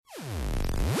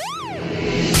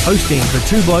hosting for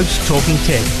Two Blokes Talking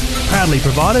Tech, proudly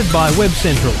provided by Web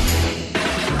Central.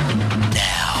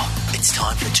 Now, it's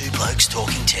time for Two Blokes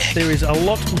Talking Tech. There is a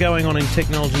lot going on in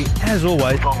technology, as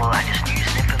always. With all the latest news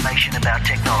and information about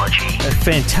technology. It's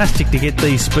fantastic to get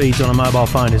these speeds on a mobile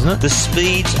phone, isn't it? The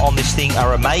speeds on this thing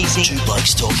are amazing. Two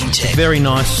Blokes Talking Tech. Very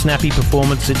nice, snappy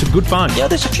performance. It's a good phone. Yeah,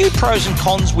 there's a few pros and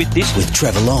cons with this. With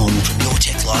Trevor Long from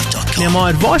YourTechLife.com. Now, my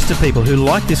advice to people who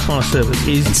like this kind of service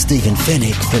is... And Stephen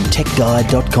Fennick from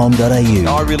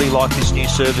TechGuide.com.au. I really like this new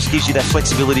service. Gives you that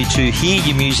flexibility to hear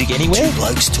your music anywhere. Two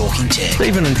Blokes Talking Tech.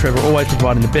 Stephen and Trevor always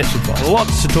providing the best advice.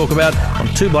 Lots to talk about on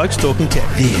Two Blokes Talking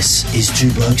Tech. This is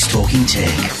Two Blokes Talking Tech.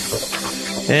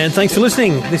 And thanks for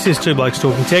listening. This is Two Blokes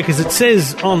Talking Tech. As it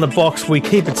says on the box, we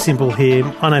keep it simple here.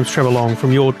 My name's Trevor Long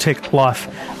from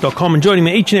YourTechLife.com, and joining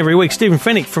me each and every week, Stephen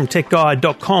Fennick from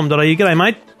TechGuide.com.au. G'day,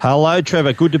 mate. Hello,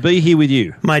 Trevor. Good to be here with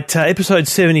you. Mate, episode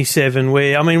 77,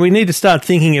 where, we need to start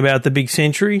thinking about the big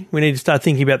century. We need to start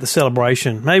thinking about the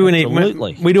celebration. Maybe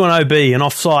we do an OB, an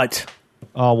off-site.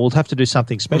 Oh, we'll have to do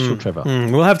something special, Trevor.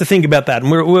 We'll have to think about that, and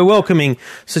we're welcoming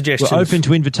suggestions. We're open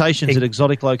to invitations at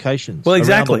exotic locations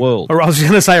around the world. Or I was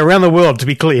going to say around the world, to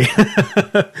be clear.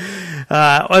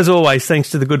 As always, thanks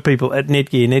to the good people at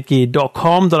Netgear,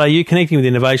 netgear.com.au, connecting with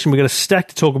innovation. We've got a stack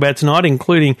to talk about tonight,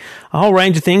 including a whole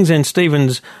range of things and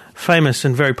Stephen's famous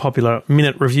and very popular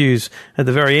minute reviews at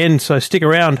the very end. So stick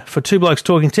around for Two Blokes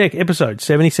Talking Tech, episode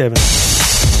 77.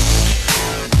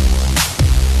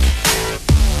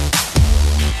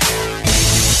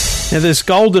 Now, there's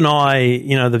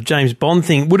GoldenEye, the James Bond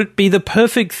thing. Would it be the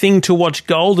perfect thing to watch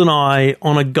GoldenEye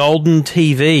on a golden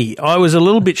TV? I was a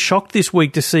little bit shocked this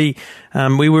week to see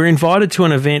we were invited to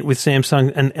an event with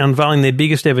Samsung and unveiling their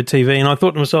biggest ever TV, and I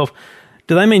thought to myself,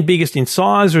 do they mean biggest in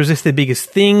size, or is this their biggest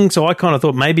thing? So I kind of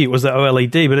thought maybe it was the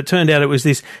OLED, but it turned out it was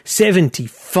this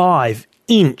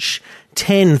 75-inch,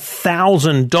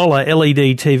 $10,000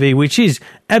 LED TV, which is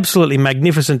absolutely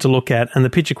magnificent to look at, and the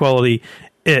picture quality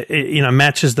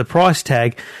matches the price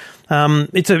tag.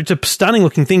 It's a stunning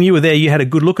looking thing. You were there. You had a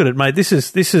good look at it, mate. This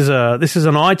is an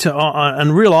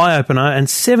real eye opener. And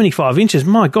 75 inches.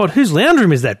 My God, whose lounge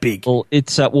room is that big? Well,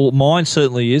 it's mine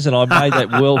certainly is, and I made that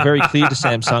very clear to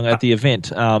Samsung at the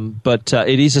event. But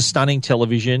it is a stunning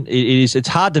television. It's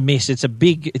hard to miss. It's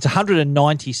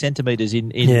 190 centimeters in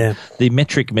the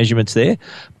metric measurements there.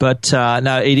 But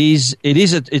no,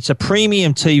 it's a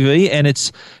premium TV, and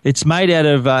it's made out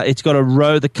of. It's got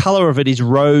the color of it is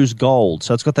rose gold,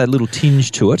 so it's got that little tinge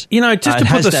to it.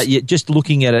 Just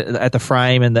looking at it, at the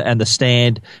frame and the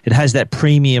stand, it has that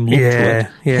premium look to it.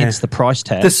 Hence the price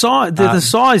tag. The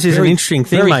size is an interesting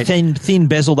thing, very mate. thin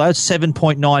bezel though. It's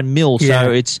 7.9 mil. Yeah.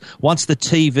 So it's once the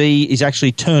TV is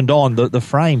actually turned on, the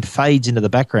frame fades into the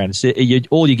background.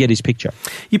 All you get is picture.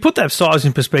 You put that size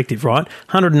in perspective, right?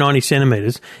 190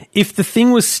 centimeters. If the thing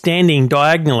was standing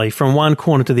diagonally from one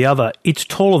corner to the other, it's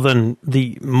taller than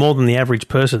more than the average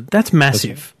person. That's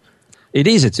massive. It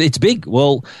is. It's big.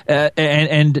 Well,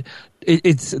 and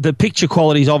it's the picture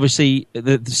quality is obviously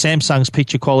the Samsung's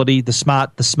picture quality. The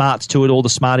smarts to it, all the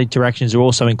smart interactions are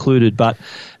also included. But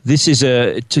this is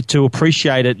to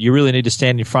appreciate it, you really need to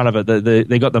stand in front of it.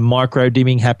 They got the micro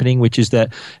dimming happening, which is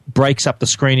that breaks up the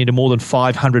screen into more than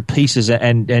 500 pieces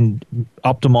and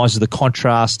optimizes the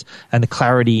contrast and the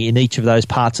clarity in each of those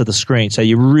parts of the screen. So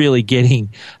you're really getting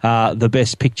the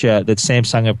best picture that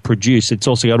Samsung have produced. It's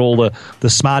also got all the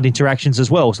smart interactions as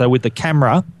well. So with the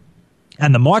camera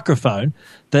and the microphone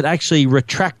that actually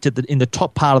retract in the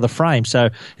top part of the frame. So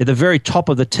at the very top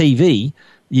of the TV,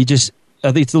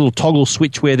 I think it's a little toggle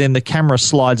switch where then the camera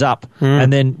slides up,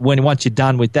 and then once you're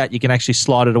done with that, you can actually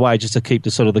slide it away just to keep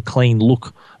the clean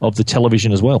look of the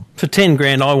television as well. For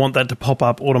 $10,000, I want that to pop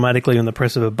up automatically on the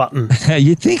press of a button.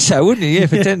 You'd think so, wouldn't you? Yeah,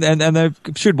 for 10, and they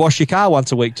should wash your car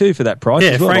once a week too for that price.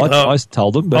 Yeah, as well. frankly, I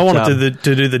told them. But, I wanted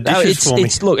to do the dishes for me.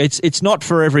 It's not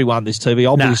for everyone. This TV,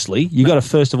 obviously, you got to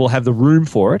first of all have the room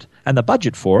for it and the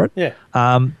budget for it. Yeah,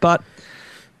 but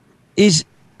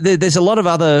there's a lot of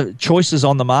other choices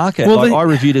on the market. Well, I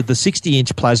reviewed the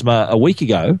 60-inch plasma a week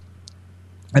ago,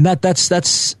 and that's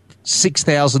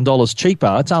 $6,000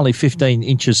 cheaper. It's only 15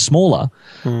 inches smaller.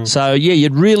 So,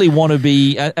 you'd really want to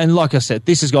be... And like I said,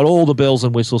 this has got all the bells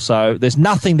and whistles, so there's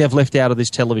nothing they've left out of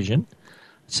this television.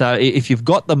 So if you've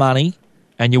got the money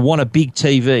and you want a big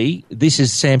TV, this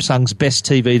is Samsung's best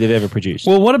TV they've ever produced.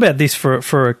 Well, what about this for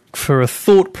a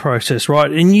thought process,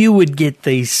 right? And you would get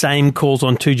these same calls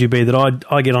on 2GB that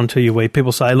I get on 2U where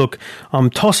people say, look,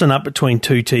 I'm tossing up between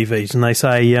two TVs. And they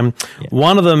say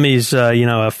one of them is, a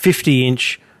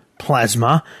 50-inch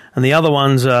plasma and the other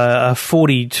one's a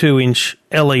 42-inch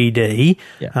LED.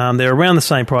 Yeah. They're around the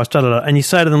same price, and you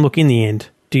say to them, look, in the end,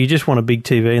 do you just want a big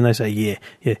TV? And they say, yeah.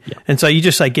 And so you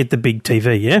just say, get the big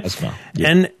TV, yeah? That's fine. Yeah.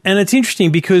 And it's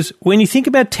interesting because when you think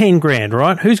about 10 grand,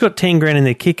 right? Who's got 10 grand in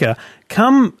their kicker?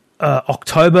 Come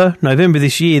October, November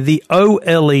this year, the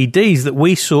OLEDs that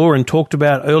we saw and talked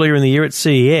about earlier in the year at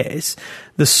CES,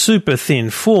 the super thin,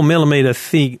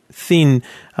 4mm thin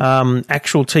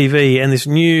actual TV and this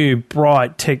new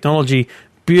bright technology,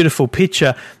 beautiful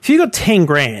picture. If you got 10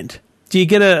 grand, do you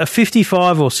get a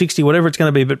 55 or 60, whatever it's going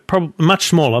to be, but probably much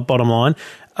smaller, bottom line,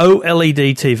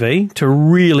 OLED TV to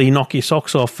really knock your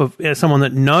socks off for someone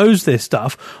that knows their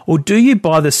stuff? Or do you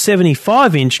buy the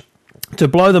 75-inch to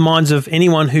blow the minds of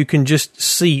anyone who can just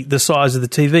see the size of the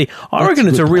TV? I reckon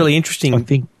it's a really interesting... I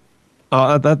think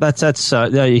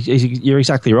you're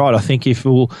exactly right. I think if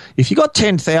you got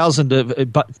 10,000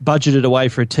 budgeted away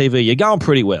for a TV, you're going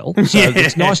pretty well. So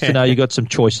it's nice to know you got some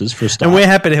choices for a start. And we're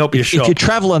happy to help you shop. If you're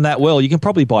traveling that well, you can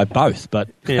probably buy both. But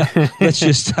let's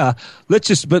just.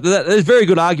 But there's a very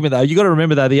good argument though. You got to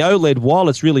remember though, the OLED, while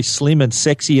it's really slim and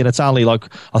sexy, and it's only like,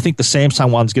 I think the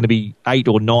Samsung one's going to be 8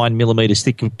 or 9 millimeters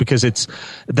thick because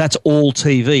that's all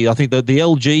TV. I think the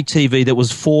LG TV that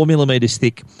was 4 millimeters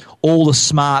thick, all the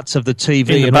smarts of the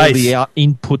TV and all the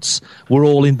inputs were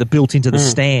all built into the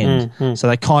stand. So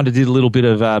they kind of did a little bit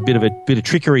of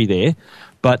trickery there.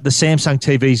 But the Samsung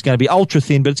TV is going to be ultra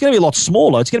thin, but it's going to be a lot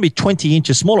smaller. It's going to be 20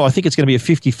 inches smaller. I think it's going to be a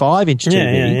 55-inch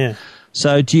TV. Yeah.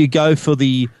 So do you go for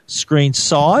the screen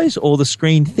size or the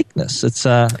screen thickness?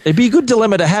 It'd be a good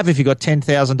dilemma to have if you got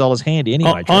 $10,000 handy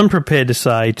anyway. I'm prepared to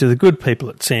say to the good people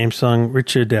at Samsung,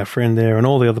 Richard, our friend there, and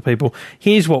all the other people,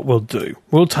 here's what we'll do.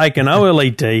 We'll take an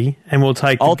OLED and we'll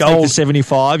take the gold. I'll take the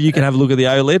 75. You can have a look at the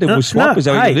OLED and we'll swap. Is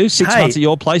that what you can do? 6 months at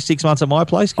your place, 6 months at my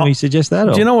place? Can we suggest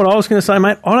that? Do you know what I was going to say,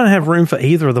 mate? I don't have room for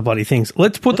either of the bloody things.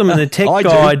 Let's put them in the tech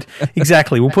guide.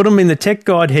 Exactly. We'll put them in the tech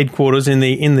guide headquarters in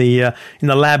the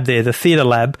lab there, the theatre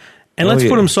lab. And let's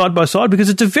put them side by side because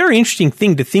it's a very interesting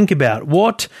thing to think about.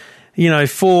 What,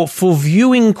 for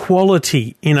viewing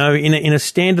quality, in a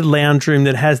standard lounge room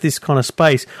that has this kind of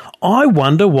space, I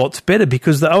wonder what's better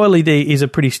because the OLED is a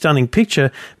pretty stunning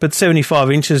picture, but 75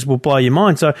 inches will blow your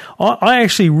mind. So I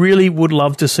actually really would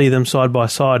love to see them side by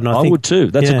side. And I think, would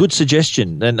too. That's a good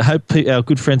suggestion. And I hope our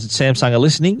good friends at Samsung are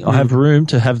listening. I have room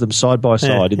to have them side by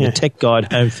side in the Tech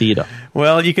Guide home theatre.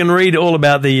 Well, you can read all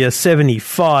about the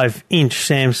 75-inch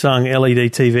Samsung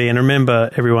LED TV. And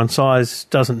remember, everyone, size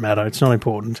doesn't matter. It's not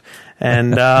important.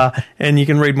 And and you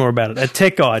can read more about it at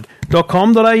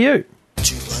techguide.com.au.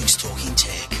 Two Blokes Talking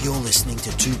Tech. You're listening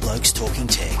to Two Blokes Talking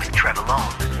Tech with Trevor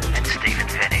Long and Stephen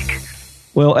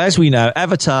Fennick. Well, as we know,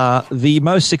 Avatar, the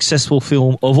most successful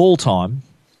film of all time,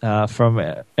 from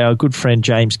our good friend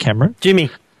James Cameron, Jimmy,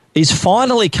 is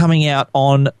finally coming out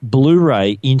on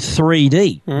Blu-ray in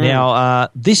 3D. Now,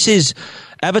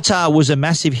 Avatar was a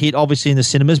massive hit, obviously, in the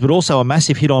cinemas, but also a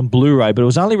massive hit on Blu-ray, but it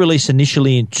was only released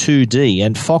initially in 2D,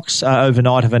 and Fox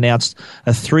overnight have announced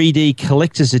a 3D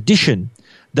collector's edition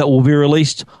that will be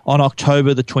released on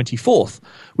October the 24th,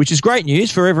 which is great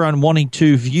news for everyone wanting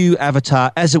to view Avatar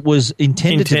as it was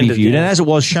intended to be viewed and as it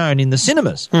was shown in the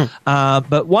cinemas.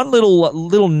 But one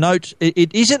little note,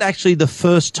 it isn't actually the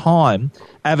first time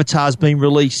Avatar's been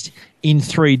released in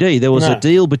 3D. There was a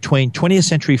deal between 20th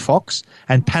Century Fox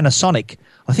and Panasonic,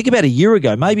 I think about a year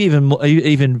ago, maybe even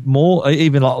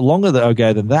longer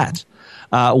ago than that,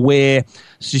 where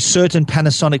certain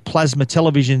Panasonic plasma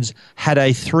televisions had a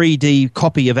 3D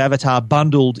copy of Avatar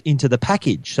bundled into the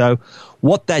package. So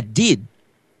what that did,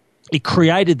 it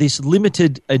created this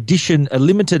limited edition, a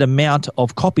limited amount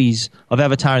of copies of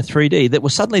Avatar in 3D that were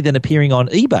suddenly then appearing on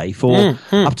eBay for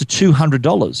up to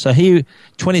 $200. So here,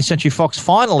 20th Century Fox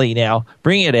finally now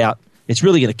bringing it out. It's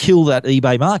really going to kill that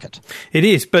eBay market. It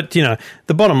is, but the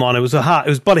bottom line, it was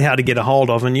bloody hard to get a hold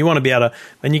of, and you want to be able to,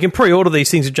 and you can pre-order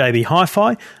these things at JB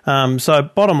Hi-Fi. So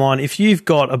bottom line, if you've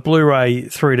got a Blu-ray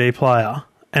 3D player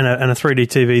and a 3D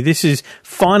TV, this is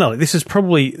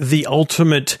probably the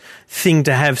ultimate thing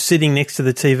to have sitting next to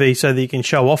the TV so that you can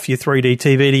show off your 3D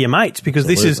TV to your mates, because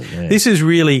this is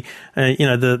really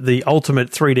the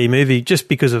ultimate 3D movie, just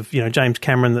because of James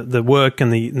Cameron, the work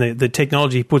and the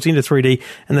technology he puts into 3D,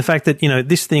 and the fact that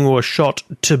this thing was shot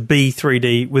to be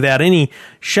 3D without any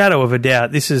shadow of a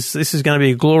doubt. This is going to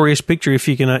be a glorious picture if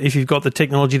you've got the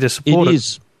technology to support it. It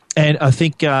is, and I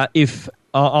think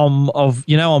I'm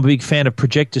a big fan of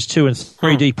projectors too, and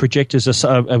 3D projectors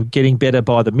are getting better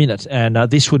by the minute. And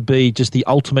this would be just the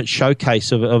ultimate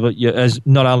showcase of as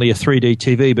not only a 3D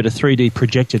TV but a 3D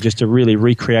projector, just to really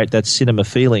recreate that cinema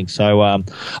feeling. So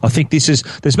I think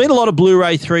there's been a lot of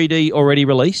Blu-ray 3D already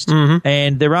released,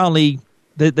 and they're only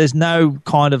There's no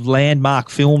kind of landmark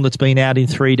film that's been out in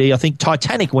 3D. I think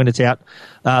Titanic, when it's out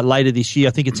later this year,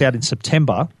 I think it's out in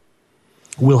September,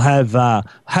 will have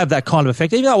that kind of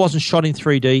effect. Even though it wasn't shot in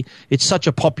 3D, it's such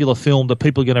a popular film that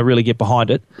people are going to really get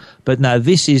behind it. But no,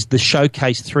 this is the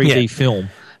showcase 3D film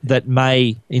that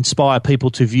may inspire people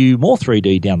to view more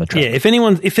 3D down the track. Yeah, if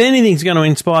anything's going to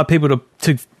inspire people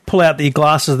to pull out the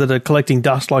glasses that are collecting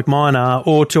dust like mine are,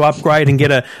 or to upgrade and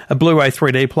get a Blu-ray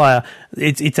 3D player,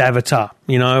 it's Avatar.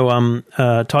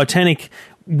 Titanic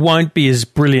won't be as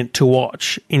brilliant to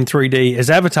watch in 3D as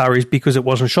Avatar is because it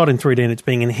wasn't shot in 3D and it's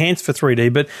being enhanced for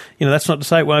 3D. But, that's not to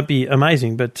say it won't be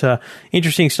amazing. But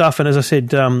interesting stuff. And as I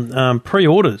said,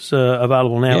 pre-orders are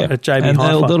available now at JB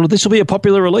Hi-Fi. This will be a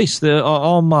popular release.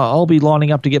 I'll be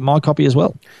lining up to get my copy as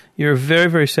well. You're a very,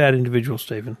 very sad individual,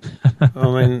 Stephen.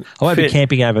 I won't be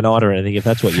camping overnight or anything if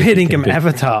that's what you're thinking.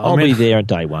 Avatar. I'll be there on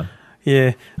day one.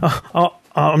 Yeah.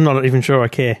 I'm not even sure I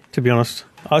care, to be honest.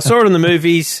 I saw it in the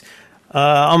movies.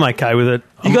 I'm okay with it.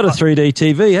 You got a 3D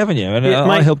TV, haven't you? And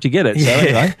I helped you get it. So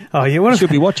anyway, you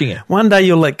should be watching it. One day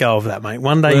you'll let go of that, mate.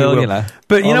 One day you will.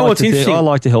 But you know what's interesting? I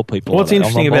like to help people. What's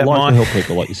interesting about to help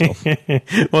people like yourself.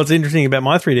 What's interesting about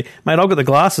my 3D, mate? I've got the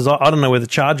glasses. I don't know where the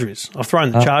charger is. I've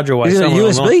thrown the charger away. Is it a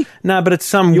USB? No, but it's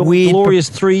some Your weird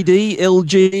glorious 3D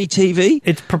LG TV.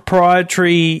 It's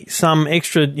proprietary, some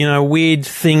extra weird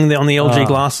thing on the LG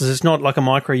glasses. It's not like a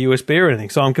micro USB or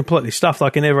anything. So I'm completely stuffed. I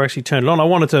can never actually turn it on. I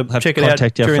wanted to check it out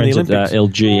during the Olympics.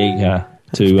 LG.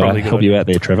 To help you out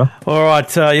there, Trevor. All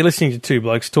right, you're listening to Two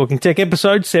Blokes Talking Tech,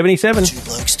 episode 77. Two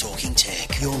Blokes Talking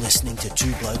Tech. You're listening to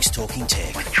Two Blokes Talking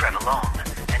Tech with Trevor Long and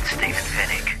Stephen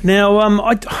Fennick. Now,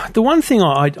 the one thing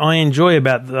I enjoy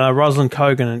about Ruslan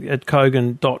Kogan at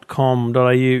kogan.com.au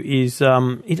is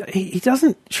he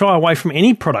doesn't shy away from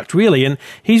any product, really, and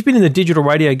he's been in the digital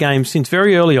radio game since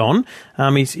very early on.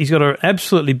 He's got an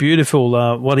absolutely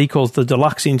beautiful, what he calls the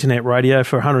deluxe internet radio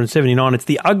for $179. It's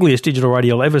the ugliest digital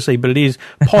radio you'll ever see, but it is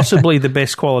possibly the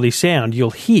best quality sound you'll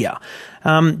hear.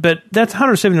 But that's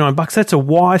 $179. That's a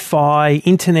Wi-Fi,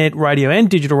 internet radio and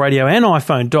digital radio and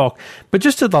iPhone dock. But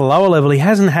just at the lower level, he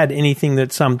hasn't had anything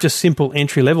that's just simple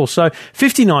entry level. So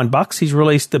 $59, he's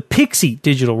released the Pixie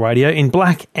digital radio in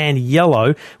black and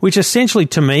yellow, which essentially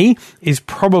to me is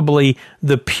probably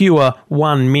the pure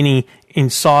One Mini in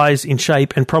size, in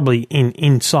shape, and probably in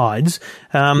insides.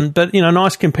 But,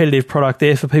 nice competitive product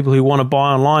there for people who want to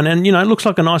buy online. And, it looks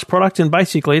like a nice product, and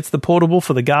basically it's the portable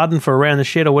for the garden, for around the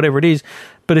shed or whatever it is.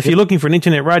 But if you're looking for an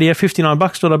internet radio,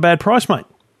 $59, not a bad price, mate.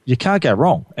 You can't go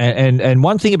wrong. And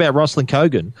one thing about Ruslan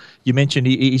Kogan, you mentioned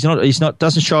he's not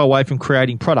doesn't shy away from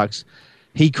creating products.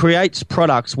 He creates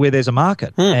products where there's a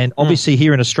market. And obviously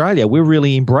here in Australia, we're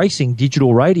really embracing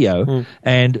digital radio.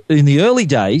 And in the early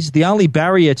days, the only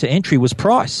barrier to entry was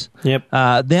price. Yep.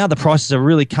 Now the prices are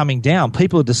really coming down.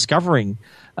 People are discovering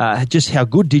just how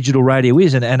good digital radio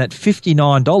is. And at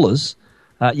 $59,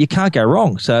 you can't go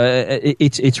wrong. So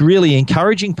it's really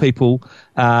encouraging people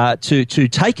to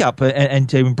take up and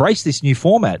to embrace this new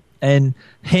format. And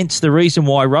hence the reason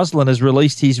why Ruslan has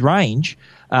released his range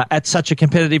at such a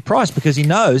competitive price, because he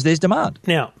knows there's demand.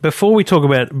 Now, before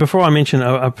I mention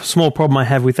a small problem I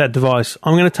have with that device,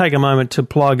 I'm going to take a moment to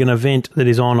plug an event that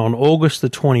is on August the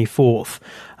 24th.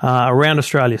 Around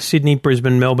Australia, Sydney,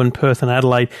 Brisbane, Melbourne, Perth and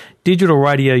Adelaide, Digital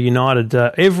Radio United.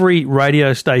 Every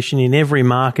radio station in every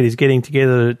market is getting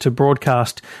together to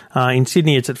broadcast. In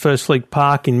Sydney, it's at First Fleet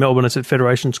Park. In Melbourne, it's at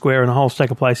Federation Square, and a whole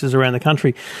stack of places around the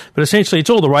country. But essentially,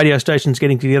 it's all the radio stations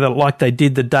getting together like they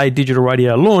did the day digital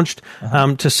radio launched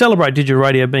to celebrate digital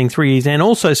radio being 3 years and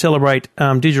also celebrate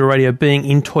digital radio being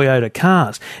in Toyota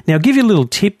cars. Now, I'll give you a little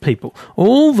tip, people.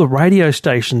 All the radio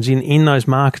stations in those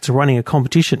markets are running a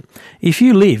competition. If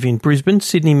you live in Brisbane,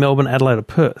 Sydney, Melbourne, Adelaide or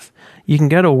Perth, you can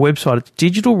go to a website. It's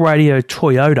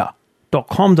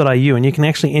digitalradiotoyota.com.au and you can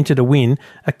actually enter to win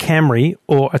a Camry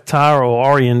or a Tara or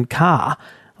Orion car.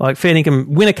 Like fair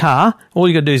income, win a car. All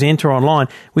you got to do is enter online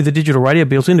with the digital radio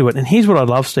built into it. And here's what I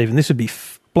love, Stephen. This would be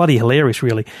bloody hilarious,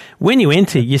 really. When you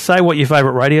enter, you say what your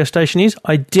favourite radio station is.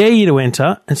 I dare you to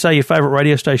enter and say your favourite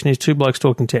radio station is Two Blokes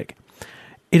Talking Tech.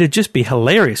 It'd just be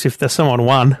hilarious if there's someone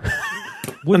won.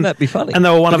 Wouldn't that be funny? And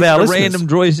they were one of our listeners. Random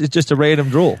draw is just a random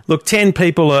draw. Look, 10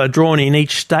 people are drawn in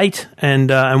each state, and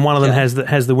one of them has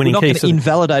the winning key. We're not going to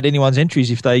invalidate anyone's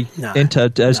entries if they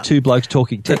enter as Two Blokes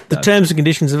Talking Tech. The terms and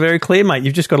conditions are very clear, mate.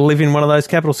 You've just got to live in one of those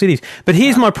capital cities. But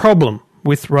here's my problem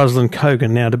with Ruslan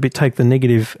Kogan now, to take the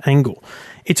negative angle.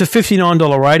 It's a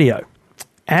 $59 radio.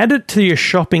 Add it to your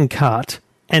shopping cart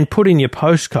and put in your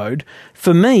postcode.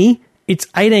 For me, it's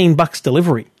 $18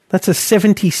 delivery. That's a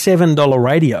 $77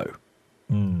 radio.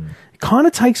 kind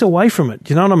of takes away from it.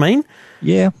 Do you know what I mean?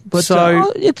 Yeah, but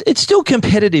it's still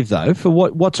competitive though for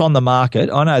what's on the market.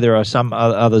 I know there are some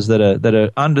others that are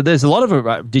under. There's a lot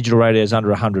of digital radios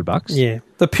under $100. Yeah,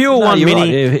 the Pure One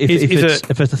Mini. Right.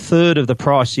 If it's a third of the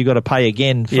price, you got to pay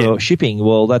again for shipping.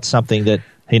 Well, that's something that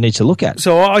he needs to look at.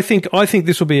 So I think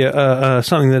this will be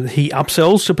something that he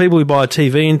upsells to people who buy a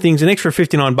TV and things. An extra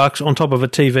 $59 on top of a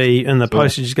TV, and the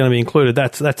postage is going to be included.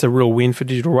 That's a real win for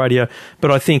digital radio.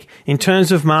 But I think in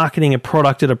terms of marketing a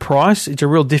product at a price, it's a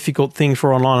real difficult thing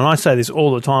for online. And I say this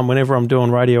all the time whenever I'm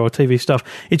doing radio or TV stuff.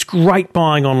 It's great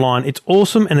buying online. It's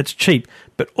awesome and it's cheap.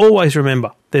 But always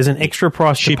remember, there's an extra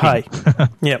price shipping to pay.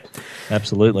 Yep.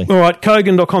 Absolutely. All right,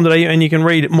 Kogan.com.au, and you can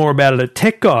read more about it at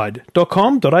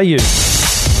techguide.com.au.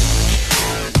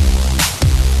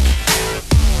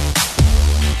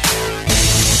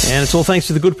 And it's all thanks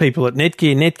to the good people at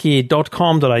Netgear,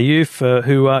 netgear.com.au,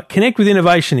 who connect with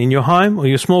innovation in your home or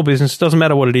your small business. Doesn't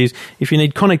matter what it is. If you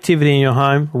need connectivity in your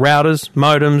home, routers,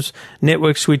 modems,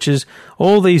 network switches,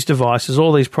 all these devices,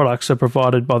 all these products are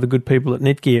provided by the good people at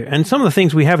Netgear. And some of the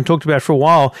things we haven't talked about for a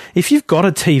while, if you've got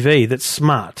a TV that's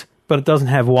smart, but it doesn't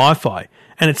have Wi-Fi,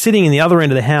 and it's sitting in the other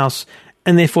end of the house,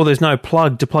 and therefore there's no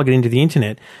plug to plug it into the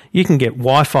internet, you can get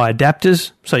Wi-Fi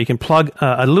adapters, so you can plug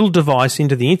a little device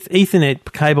into the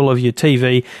Ethernet cable of your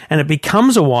TV, and it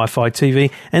becomes a Wi-Fi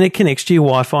TV, and it connects to your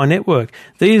Wi-Fi network.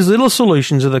 These little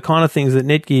solutions are the kind of things that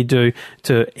Netgear do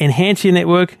to enhance your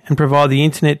network and provide the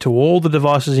internet to all the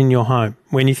devices in your home.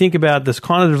 When you think about this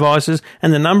kind of devices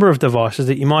and the number of devices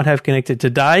that you might have connected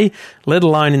today, let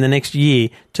alone in the next year,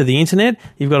 to the internet,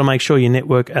 you've got to make sure your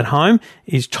network at home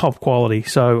is top quality.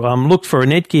 So look for a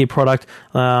Netgear product.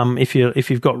 If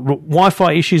you've got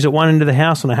Wi-Fi issues at one end of the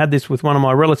house, and I had this with one of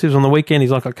my relatives on the weekend,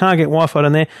 he's like, I can't get Wi-Fi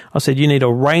down there. I said, you need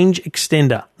a range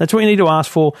extender. That's what you need to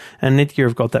ask for, and Netgear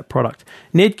have got that product.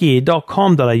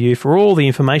 Netgear.com.au for all the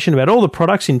information about all the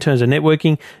products in terms of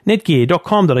networking.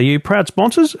 Netgear.com.au, proud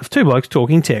sponsors of Two Blokes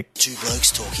Talking Tech. Two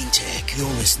Blokes Talking Tech. You're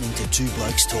listening to Two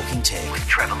Blokes Talking Tech with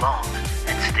Trevor Long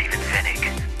and Stephen Fennick.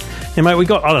 Yeah, mate, we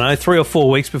got, 3 or 4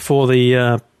 weeks before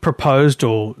the proposed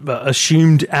or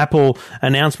assumed Apple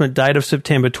announcement date of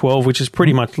September 12, which is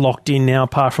pretty much locked in now,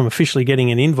 apart from officially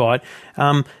getting an invite.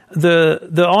 The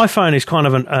iPhone is kind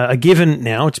of a given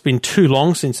now. It's been too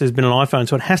long since there's been an iPhone,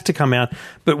 so it has to come out.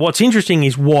 But what's interesting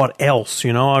is what else.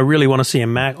 I really want to see a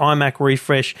iMac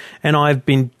refresh, and I've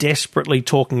been desperately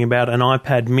talking about an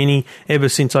iPad mini ever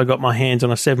since I got my hands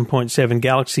on a 7.7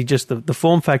 Galaxy, just the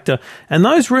form factor. And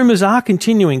those rumours are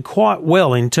continuing quite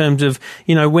well in terms of,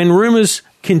 when rumours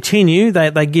continue,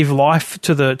 they give life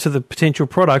to the potential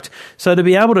product. So to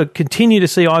be able to continue to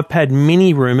see iPad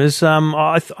mini rumours,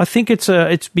 I think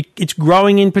it's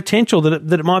growing in potential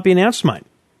that it might be announced, mate.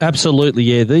 Absolutely,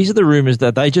 yeah. These are the rumours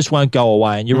that they just won't go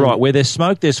away. And you're right, where there's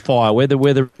smoke, there's fire. Where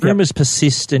the rumours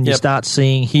persist and you start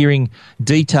hearing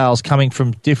details coming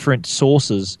from different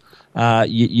sources,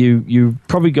 you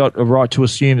probably got a right to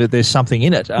assume that there's something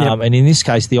in it. And in this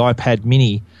case, the iPad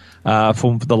mini,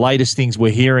 from the latest things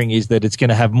we're hearing, is that it's going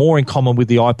to have more in common with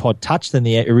the iPod Touch than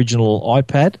the original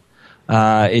iPad.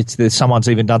 Someone's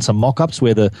even done some mock-ups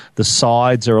where the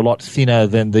sides are a lot thinner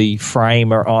than the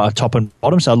frame or top and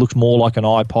bottom, so it looks more like an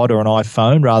iPod or an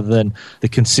iPhone rather than the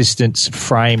consistent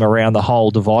frame around the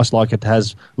whole device like it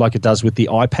does with the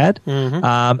iPad.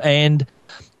 Mm-hmm. And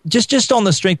just on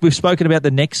the strength, we've spoken about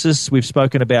the Nexus. We've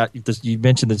spoken about, you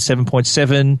mentioned the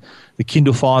 7.7. The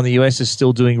Kindle Fire in the US is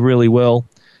still doing really well.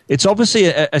 It's obviously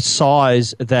a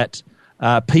size that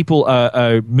people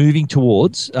are moving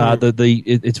towards.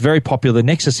 It's very popular. The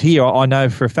Nexus here, I know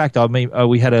for a fact. I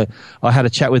had a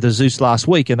chat with Asus last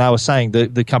week, and they were saying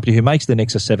the company who makes the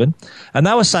Nexus 7, and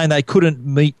they were saying they couldn't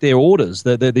meet their orders.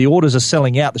 The orders are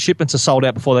selling out. The shipments are sold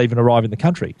out before they even arrive in the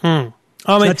country. So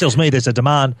that tells me there's a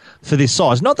demand for this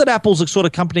size. Not that Apple's a sort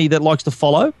of company that likes to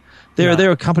follow.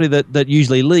 They're a company that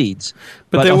usually leads.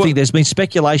 But I think there's been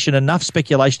enough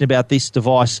speculation about this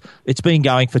device. It's been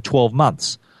going for 12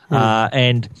 months.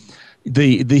 And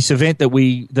this event that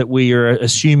we are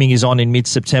assuming is on in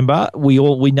mid-September,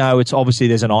 we know it's obviously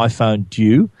there's an iPhone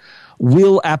due.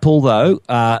 Will Apple,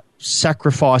 though,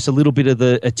 sacrifice a little bit of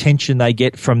the attention they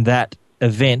get from that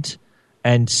event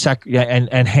and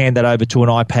hand that over to an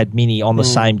iPad mini on the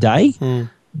same day?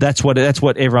 That's what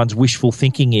everyone's wishful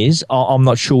thinking is. I'm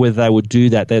not sure whether they would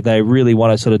do that. They really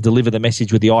want to sort of deliver the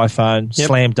message with the iPhone,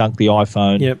 slam dunk the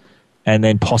iPhone, and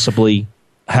then possibly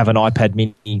have an iPad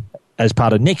mini as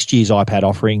part of next year's iPad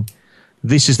offering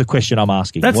This is the question I'm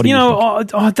asking. That's, what do you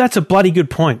think? That's a bloody good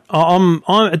point. I'm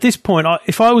at this point,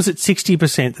 if I was at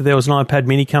 60% that there was an iPad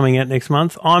mini coming out next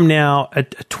month, I'm now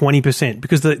at 20%,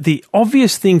 because the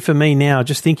obvious thing for me now,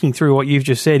 just thinking through what you've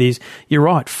just said, is you're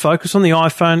right. Focus on the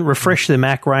iPhone, refresh the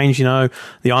Mac range, the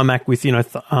iMac with,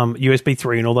 USB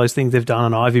 3 and all those things they've done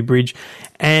on Ivy Bridge,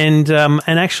 and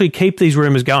actually keep these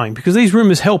rumours going, because these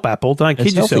rumours help Apple. Don't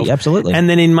kid yourself. Absolutely. And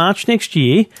then in March next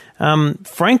year,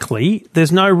 frankly,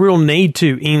 there's no real need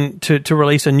to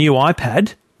release a new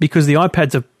iPad, because the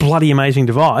iPad's a bloody amazing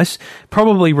device.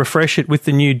 Probably refresh it with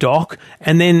the new dock,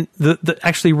 and then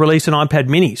actually release an iPad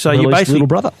mini. So you basically, little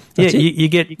brother. That's you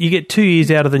get 2 years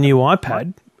out of the new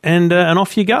iPad, and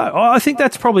off you go. I think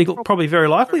that's probably very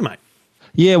likely, mate.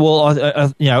 Yeah, well,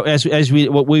 as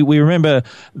we remember,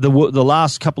 the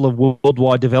last couple of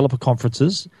worldwide developer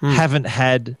conferences haven't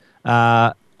had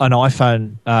an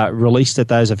iPhone released at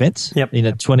those events in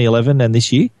 2011 and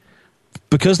this year,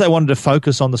 because they wanted to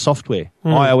focus on the software,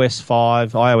 iOS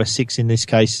 5, iOS 6 in this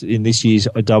case, in this year's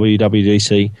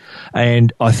WWDC,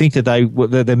 and I think that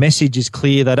the message is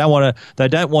clear. They don't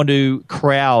want to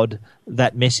crowd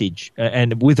that message,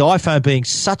 and with iPhone being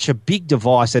such a big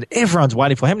device that everyone's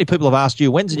waiting for. How many people have asked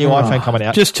you, when's the new iPhone coming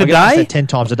out? Just today? I get asked that 10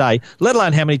 times a day, let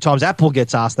alone how many times Apple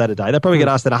gets asked that a day. They probably get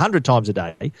asked that 100 times a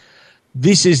day.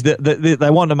 This is they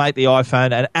want to make the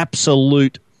iPhone an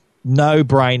absolute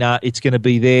no-brainer. It's going to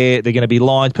be there. They're going to be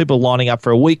lines, people lining up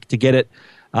for a week to get it.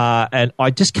 And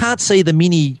I just can't see the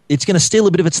mini. It's going to steal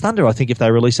a bit of its thunder, I think, if they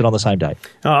release it on the same day.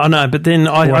 I know, but then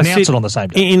I announce it on the same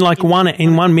day. In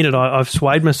 1 minute, I've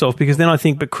swayed myself, because then I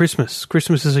think, but Christmas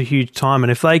is a huge time, and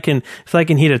if they can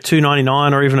hit a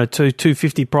 $299 or even a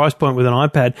 $250 price point with an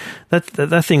iPad,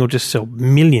 that thing will just sell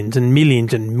millions and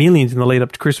millions and millions in the lead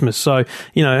up to Christmas. So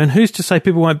and who's to say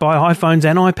people won't buy iPhones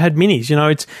and iPad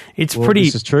minis? It's pretty.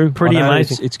 This is true. Pretty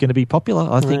amazing. It's going to be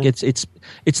popular. I think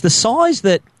it's the size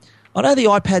that. I know the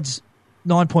iPad's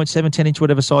 9.7, 10 inch,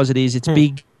 whatever size it is. It's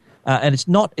big, and it's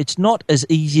not as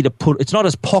easy to put. It's not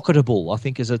as pocketable, I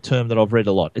think, is a term that I've read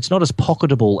a lot. It's not as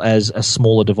pocketable as a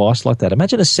smaller device like that.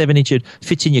 Imagine a 7 inch that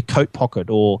fits in your coat pocket,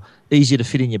 or easier to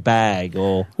fit in your bag,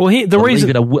 or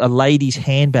even a lady's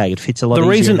handbag. It fits a lot. The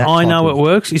easier reason in that I type know of it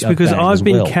works is because I've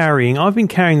been carrying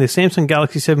the Samsung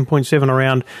Galaxy 7.7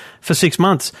 around for 6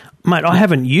 months. Mate, I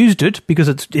haven't used it because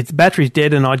its battery's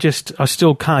dead, and I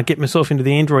still can't get myself into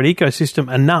the Android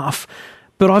ecosystem enough.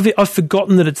 But I've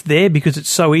forgotten that it's there because it's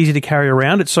so easy to carry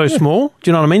around. It's so small. Do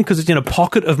you know what I mean? Because it's in a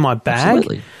pocket of my bag.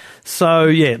 Absolutely. So,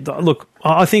 yeah, look,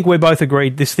 I think we both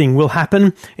agreed this thing will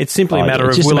happen. It's simply a matter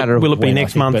of will it be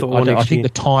next month or next year? I think the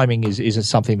timing is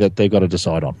something that they've got to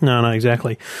decide on. No,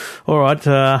 exactly. All right,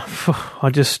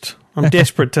 I'm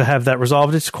desperate to have that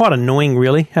resolved. It's quite annoying,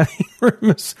 really, having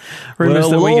rumours that we get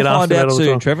asked about all the time. We'll all find out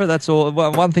soon, Trevor. That's all.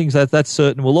 One thing's that's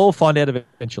certain. We'll all find out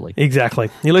eventually. Exactly.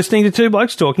 You're listening to Two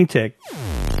Blokes Talking Tech.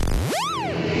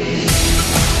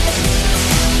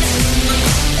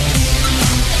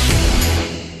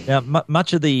 Now,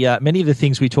 many of the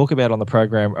things we talk about on the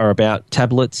program are about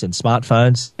tablets and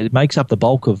smartphones. It makes up the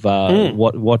bulk of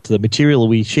what the material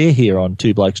we share here on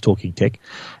Two Blokes Talking Tech.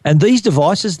 And these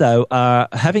devices, though, are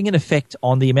having an effect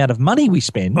on the amount of money we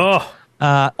spend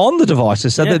on the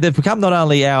devices. So they've become not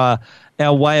only our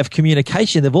way of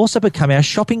communication, they've also become our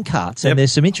shopping carts. And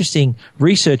there's some interesting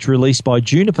research released by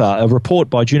Juniper, a report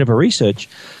by Juniper Research,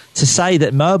 to say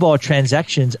that mobile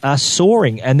transactions are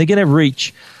soaring, and they're going to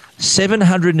reach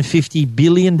 $750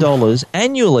 billion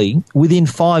annually within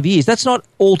 5 years. That's not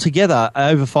altogether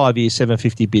over 5 years,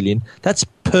 $750 billion. That's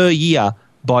per year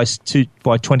by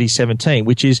 2017,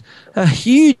 which is a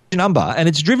huge number. And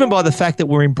it's driven by the fact that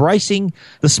we're embracing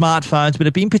the smartphones,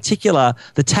 but in particular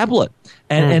the tablet.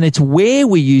 And it's where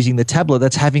we're using the tablet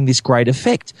that's having this great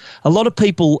effect. A lot of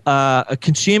people,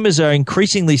 consumers, are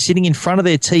increasingly sitting in front of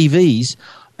their TVs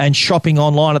and shopping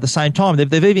online at the same time.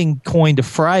 They've even coined a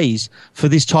phrase for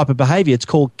this type of behaviour. It's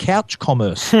called couch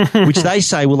commerce, which they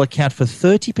say will account for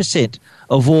 30%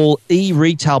 of all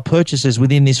e-retail purchases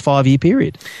within this 5-year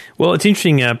period. Well, it's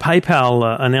interesting.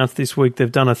 PayPal announced this week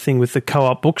they've done a thing with the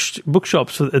co-op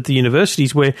bookshops at the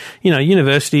universities where,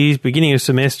 universities, beginning of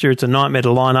semester, it's a nightmare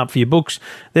to line up for your books.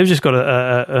 They've just got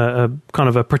a kind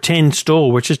of a pretend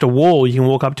store where it's just a wall you can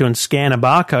walk up to and scan a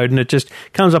barcode, and it just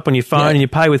comes up on your phone and you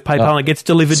pay with PayPal and it gets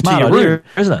delivered delivered to your room,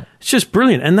 isn't it? It's just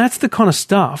brilliant. And that's the kind of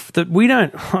stuff that we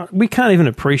can't even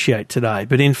appreciate today.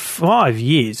 But in 5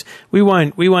 years, we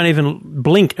won't even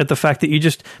blink at the fact that you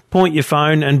just point your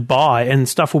phone and buy, and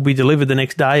stuff will be delivered the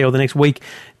next day or the next week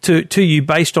to you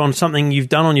based on something you've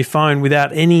done on your phone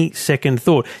without any second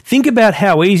thought. Think about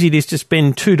how easy it is to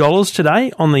spend $2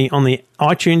 today on the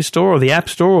iTunes Store or the App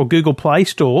Store or Google Play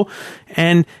Store,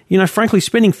 and frankly,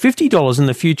 spending $50 in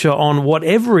the future on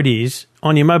whatever it is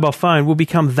on your mobile phone will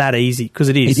become that easy, because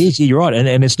it is. It is, you're right.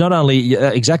 And it's not only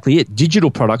exactly it, digital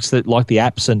products that like the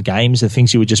apps and games, the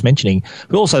things you were just mentioning,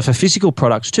 but also for physical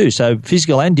products too. So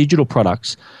physical and digital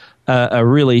products are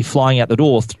really flying out the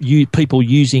door, people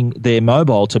using their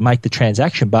mobile to make the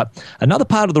transaction. But another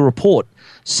part of the report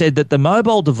said that the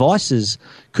mobile devices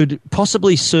could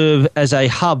possibly serve as a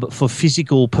hub for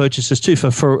physical purchases too,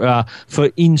 for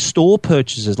in-store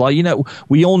purchases. Like,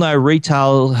 we all know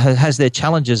retail has their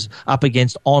challenges up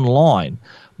against online,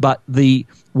 but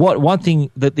one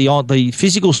thing that the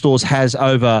physical stores has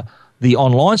over the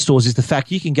online stores is the fact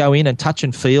you can go in and touch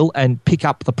and feel and pick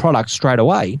up the product straight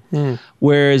away,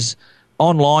 whereas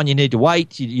online you need to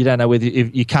wait. You don't know whether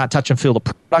you can't touch and feel the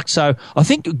product. So I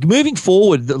think moving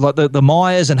forward, the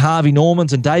Myers and Harvey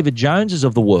Normans and David Joneses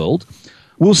of the world,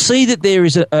 we'll see that there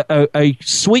is a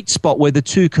sweet spot where the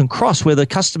two can cross, where the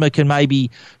customer can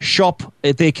maybe shop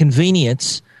at their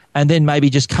convenience and then maybe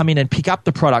just come in and pick up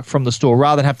the product from the store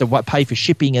rather than have to pay for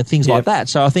shipping and things like that.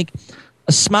 So I think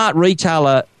a smart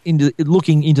retailer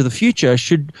looking into the future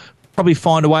should probably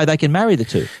find a way they can marry the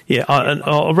two. Yeah,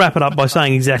 I'll wrap it up by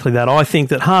saying exactly that. I think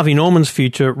that Harvey Norman's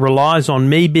future relies on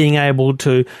me being able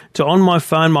to on my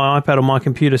phone, my iPad or my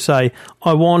computer say,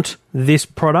 I want this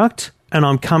product and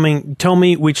I'm coming, tell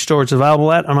me which store it's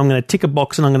available at, and I'm going to tick a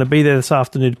box and I'm going to be there this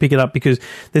afternoon to pick it up, because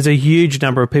there's a huge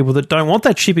number of people that don't want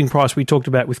that shipping price we talked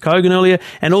about with Kogan earlier,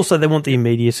 and also they want the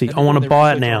immediacy. I want to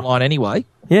buy it now. Online anyway.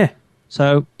 Yeah.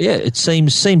 So, yeah, it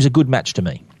seems a good match to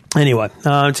me. Anyway,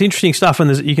 it's interesting stuff,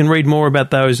 and you can read more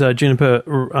about those Juniper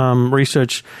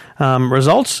research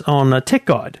results on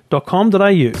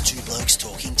techguide.com.au. Two Blokes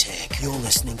Talking Tech. You're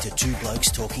listening to Two Blokes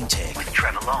Talking Tech with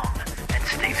Trevor Long and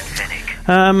Stephen Fennick.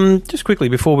 Just quickly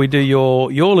before we do your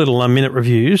little minute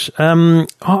reviews, I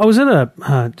was at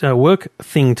a work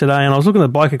thing today, and I was looking at the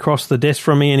bloke across the desk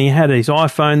from me, and he had his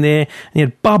iPhone there, and he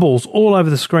had bubbles all over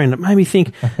the screen. It made me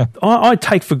think, I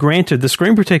take for granted the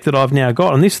screen protector that I've now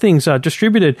got, and this thing's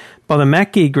distributed by the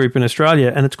MacGear Group in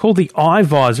Australia, and it's called the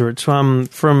iVisor. It's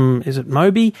from is it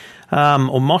Mobi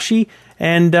or Moshi?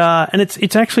 And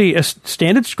it's actually a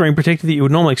standard screen protector that you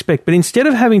would normally expect, but instead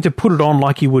of having to put it on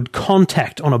like you would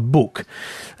Contact on a book,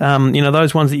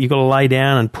 those ones that you've got to lay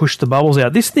down and push the bubbles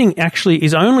out, this thing actually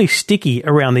is only sticky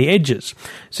around the edges.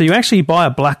 So you actually buy a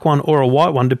black one or a white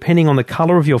one depending on the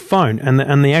colour of your phone,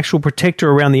 and the actual protector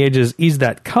around the edges is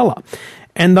that colour.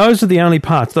 And those are the only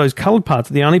parts, those coloured parts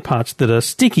are the only parts that are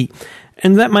sticky.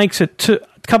 And that makes it a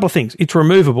couple of things. It's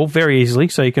removable very easily,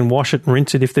 so you can wash it and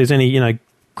rinse it if there's any,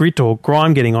 grit or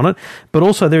grime getting on it, but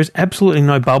also there's absolutely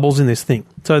no bubbles in this thing.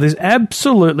 So there's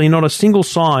absolutely not a single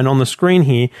sign on the screen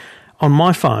here on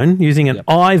my phone using an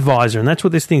iVisor, and that's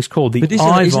what this thing's called, the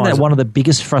iVisor. Isn't that one of the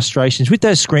biggest frustrations with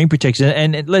those screen protectors?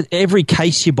 And every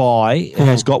case you buy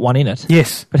has got one in it.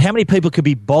 Yes. But how many people could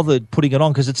be bothered putting it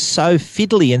on because it's so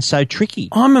fiddly and so tricky?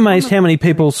 I'm amazed how many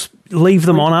people leave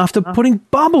them on after putting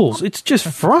bubbles. It's just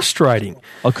frustrating.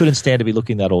 I couldn't stand to be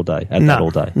looking that all day.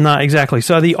 No, exactly.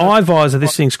 So the iVisor,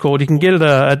 this thing's called. You can get it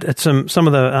at some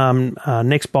of the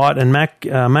Nextbyte and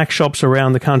Mac shops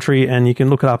around the country, and you can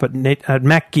look it up at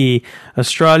MacGear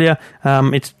Australia.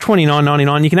 It's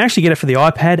 $29.99. You can actually get it for the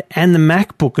iPad and the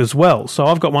MacBook as well. So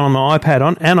I've got one on my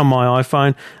iPad and on my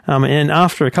iPhone, and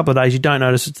after a couple of days, you don't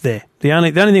notice it's there. The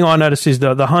only thing I notice is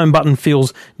the home button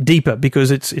feels deeper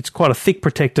because it's quite a thick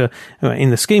protector in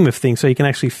the scheme of things, so you can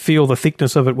actually feel the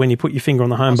thickness of it when you put your finger on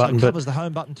the home button. It covers the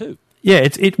home button too. Yeah,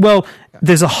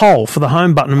 there's a hole for the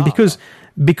home button, and because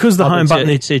the home button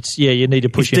you need to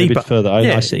push it a bit further.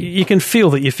 I see. You can feel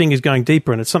that your finger's going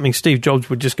deeper, and it's something Steve Jobs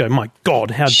would just go, "My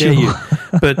God, how dare you!"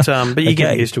 But you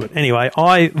get used to it anyway.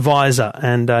 iVisor,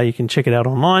 and you can check it out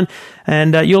online.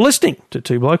 And you're listening to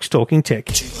Two Blokes Talking Tech.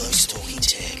 Two Blokes Talking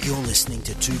Tech. You're listening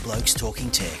to Two Blokes Talking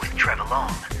Tech with Trevor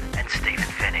Long and Stephen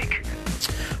Fennick.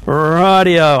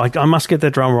 Rightio. I must get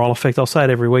that drum roll effect. I'll say it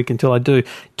every week until I do.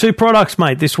 2 products,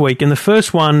 mate, this week. And the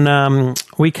first one,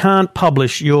 we can't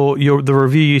publish the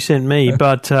review you sent me,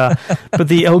 but the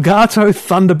Elgato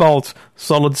Thunderbolt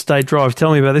solid-state drive.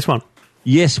 Tell me about this one.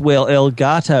 Yes, well,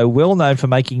 Elgato, well known for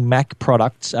making Mac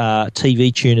products,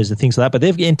 TV tuners and things like that, but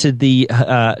they've entered the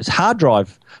hard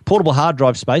drive portable hard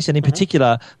drive space, and in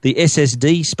particular the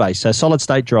SSD space, so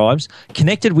solid-state drives,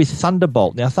 connected with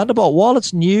Thunderbolt. Now, Thunderbolt, while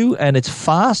it's new and it's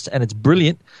fast and it's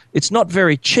brilliant, it's not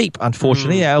very cheap,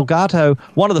 unfortunately. Elgato,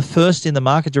 one of the first in the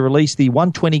market to release the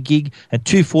 120 gig and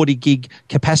 240 gig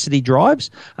capacity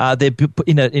drives. They're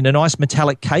in a nice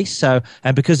metallic case, and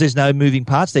because there's no moving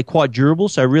parts, they're quite durable,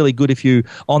 so really good if you're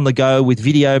on the go with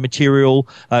video material,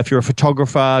 if you're a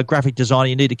photographer, graphic designer,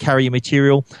 you need to carry your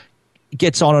material. It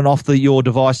gets on and off your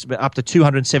device up to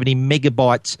 270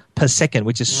 megabytes per second,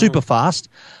 which is super fast.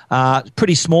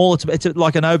 Pretty small. It's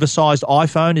like an oversized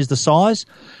iPhone is the size.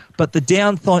 But the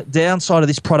downside of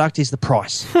this product is the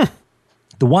price.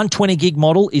 The 120 gig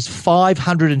model is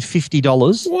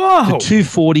 $550. Whoa. The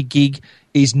 240 gig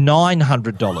is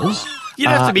 $900. You'd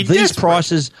have to be These desperate.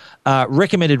 prices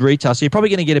recommended retail, so you're probably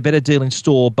going to get a better deal in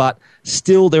store, but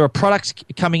still there are products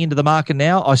coming into the market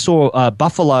now. I saw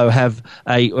Buffalo have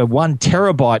a 1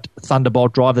 terabyte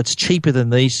Thunderbolt drive that's cheaper than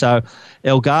these, so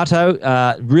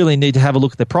Elgato really need to have a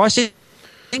look at the pricing.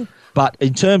 But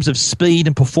in terms of speed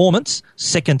and performance,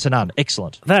 second to none.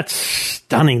 Excellent. That's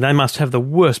stunning. They must have the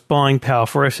worst buying power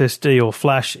for SSD or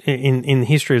flash in the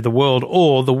history of the world,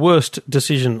 or the worst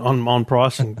decision on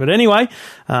pricing. But anyway,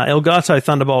 Elgato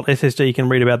Thunderbolt SSD, you can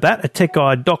read about that at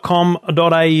techguide.com.au.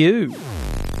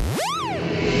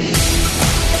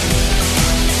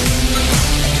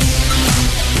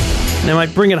 Now,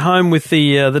 mate, bring it home with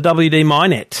the WD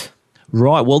MyNet.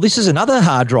 Right. Well, this is another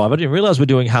hard drive. I didn't realise we're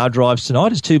doing hard drives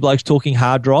tonight. It's two blokes talking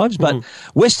hard drives. But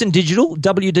Western Digital,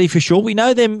 WD for short, we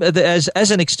know them as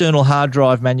an external hard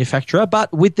drive manufacturer.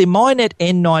 But with the MyNet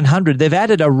N900, they've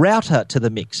added a router to the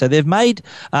mix. So they've made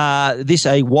this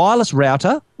a wireless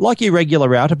router, like your regular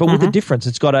router, but with a difference.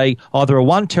 It's got either a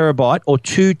 1 terabyte or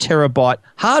 2 terabyte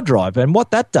hard drive. And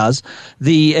what that does,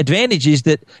 the advantage is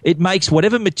that it makes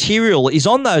whatever material is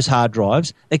on those hard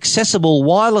drives accessible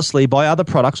wirelessly by other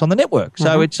products on the network.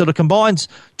 So it sort of combines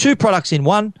two products in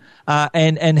one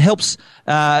and helps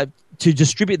to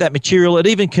distribute that material. It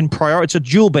even can it's a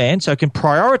dual band, so it can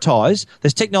prioritize.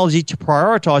 There's technology to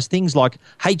prioritize things like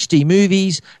HD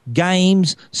movies,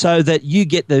 games, so that you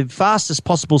get the fastest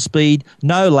possible speed,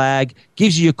 no lag,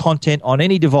 gives you your content on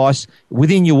any device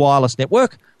within your wireless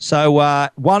network. So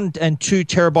 1 and 2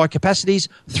 terabyte capacities,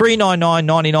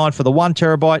 $399.99 for the 1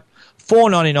 terabyte,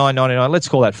 $499.99, let's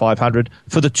call that $500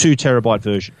 for the 2 terabyte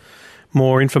version.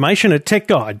 More information at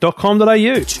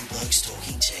techguide.com.au. Two Blokes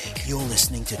Talking Tech. You're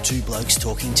listening to Two Blokes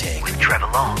Talking Tech with Trevor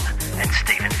Long and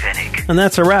Stephen Fennick. And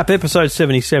that's a wrap, episode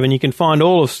 77. You can find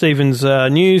all of Stephen's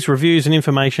news, reviews and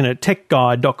information at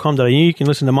techguide.com.au. You can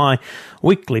listen to my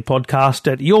weekly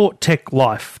podcast at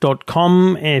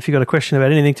yourtechlife.com. And if you've got a question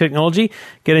about anything technology,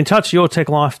 get in touch,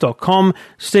 yourtechlife.com.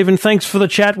 Stephen, thanks for the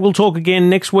chat. We'll talk again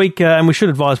next week. And we should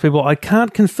advise people, I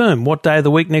can't confirm what day of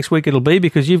the week next week it'll be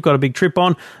because you've got a big trip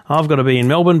on. I've got to be in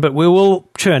Melbourne, but we will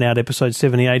churn out episode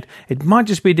 78. It might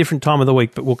just be a different time of the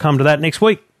week, but we'll come to that next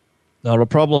week. Not a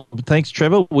problem. Thanks,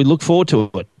 Trevor. We look forward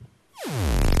to it.